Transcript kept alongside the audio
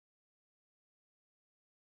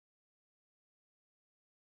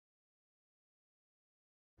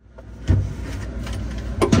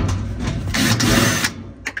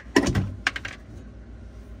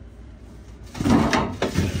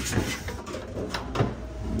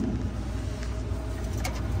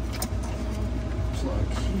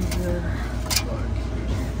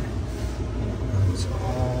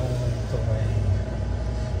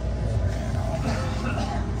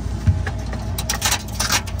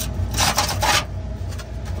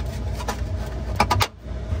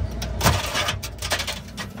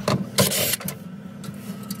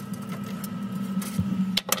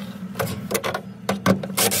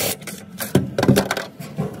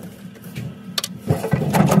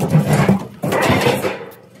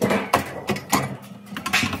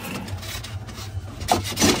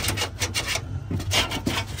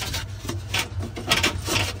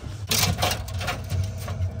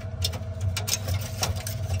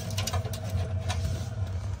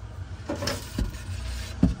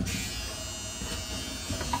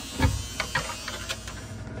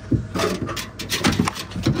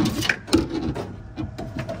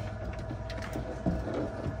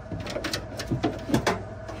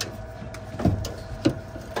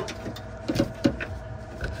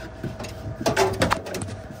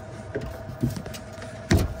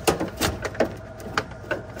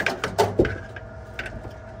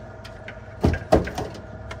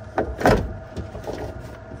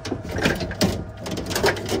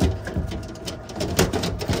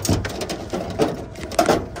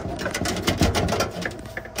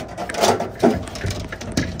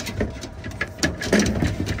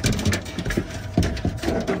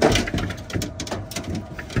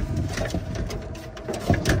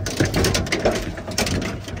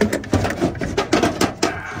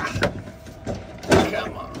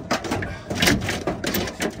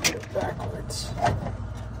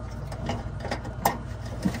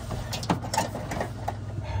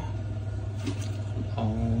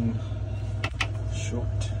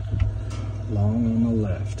Long on the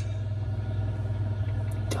left.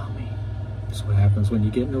 Dummy. That's what happens when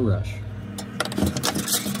you get in a rush.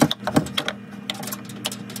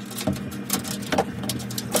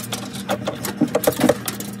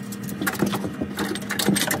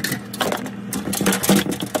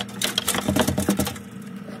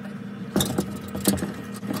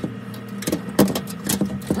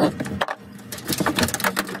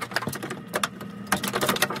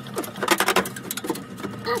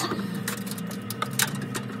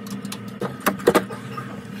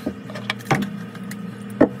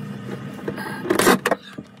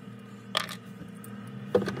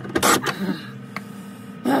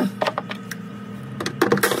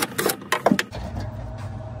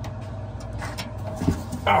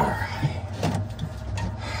 All right.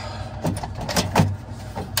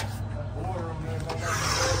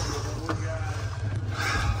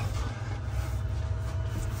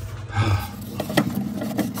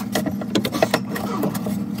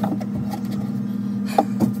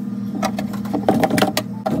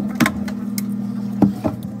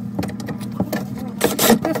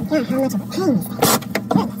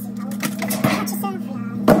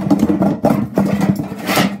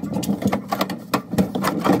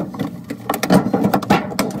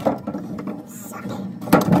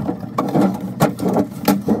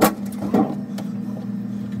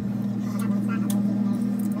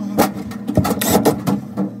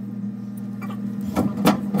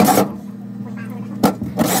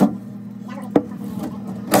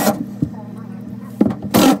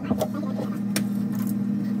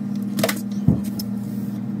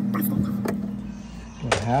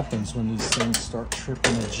 What happens when these things start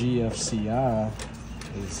tripping a GFCI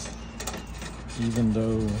is, even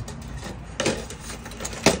though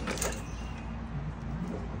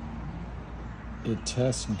it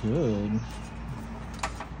tests good,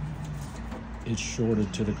 it's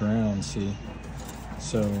shorted to the ground, see?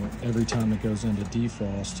 So every time it goes into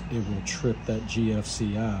defrost, it will trip that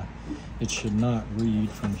GFCI. It should not read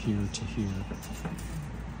from here to here.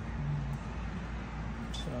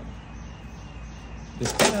 So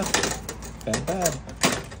it's bad.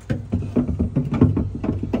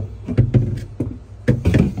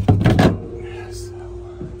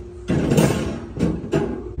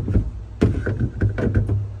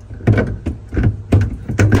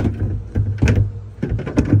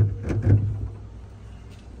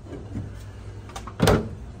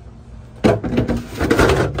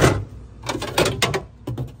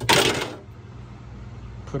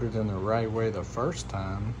 Put it in the right way the first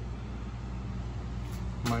time,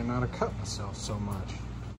 might not have cut myself so much.